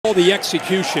All the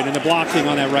execution and the blocking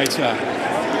on that right side.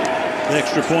 The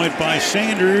extra point by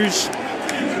Sanders,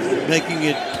 making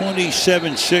it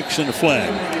 27-6 and a flag.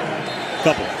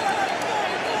 Couple.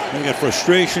 You got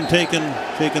frustration taken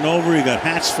over. You got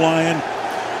hats flying.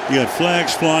 You got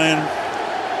flags flying.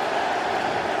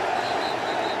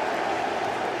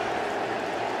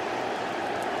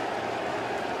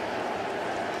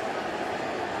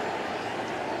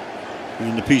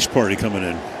 And the peace party coming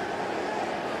in.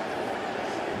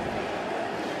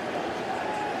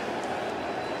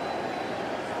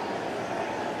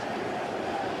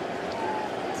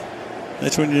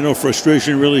 That's when you know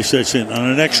frustration really sets in on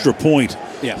an extra point.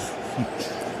 Yeah.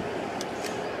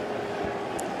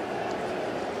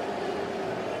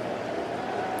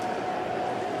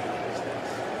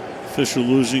 Official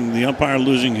losing, the umpire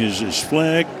losing his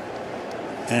flag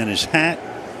and his hat.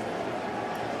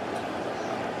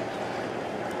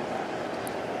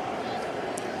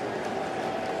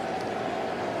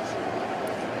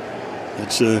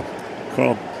 That's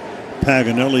Carl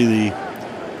Paganelli, the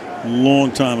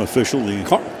long-time official.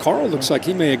 Carl looks like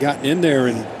he may have gotten in there,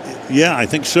 and yeah, I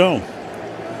think so.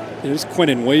 There's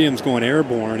Quentin Williams going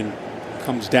airborne and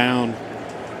comes down.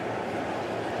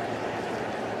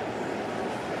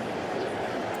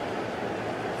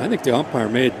 I think the umpire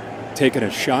may have taken a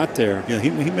shot there. Yeah,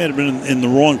 he may have been in the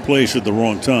wrong place at the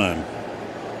wrong time.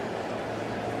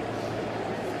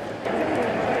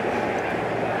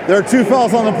 There are two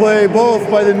fouls on the play, both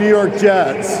by the New York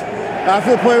Jets.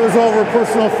 After the play was over,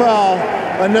 personal foul,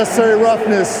 unnecessary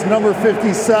roughness, number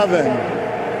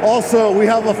 57. Also, we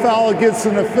have a foul against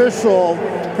an official,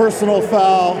 personal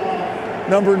foul,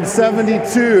 number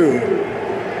 72.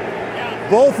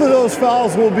 Both of those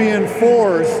fouls will be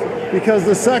enforced because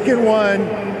the second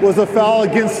one was a foul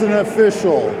against an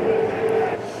official.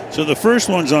 So the first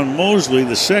one's on Mosley,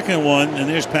 the second one, and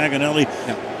there's Paganelli,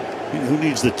 who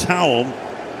needs the towel.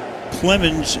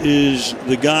 Clemons is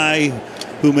the guy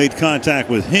who made contact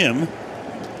with him.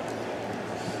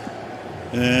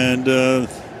 And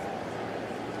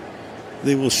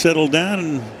they will settle down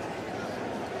and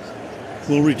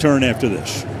we'll return after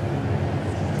this.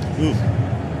 Ooh.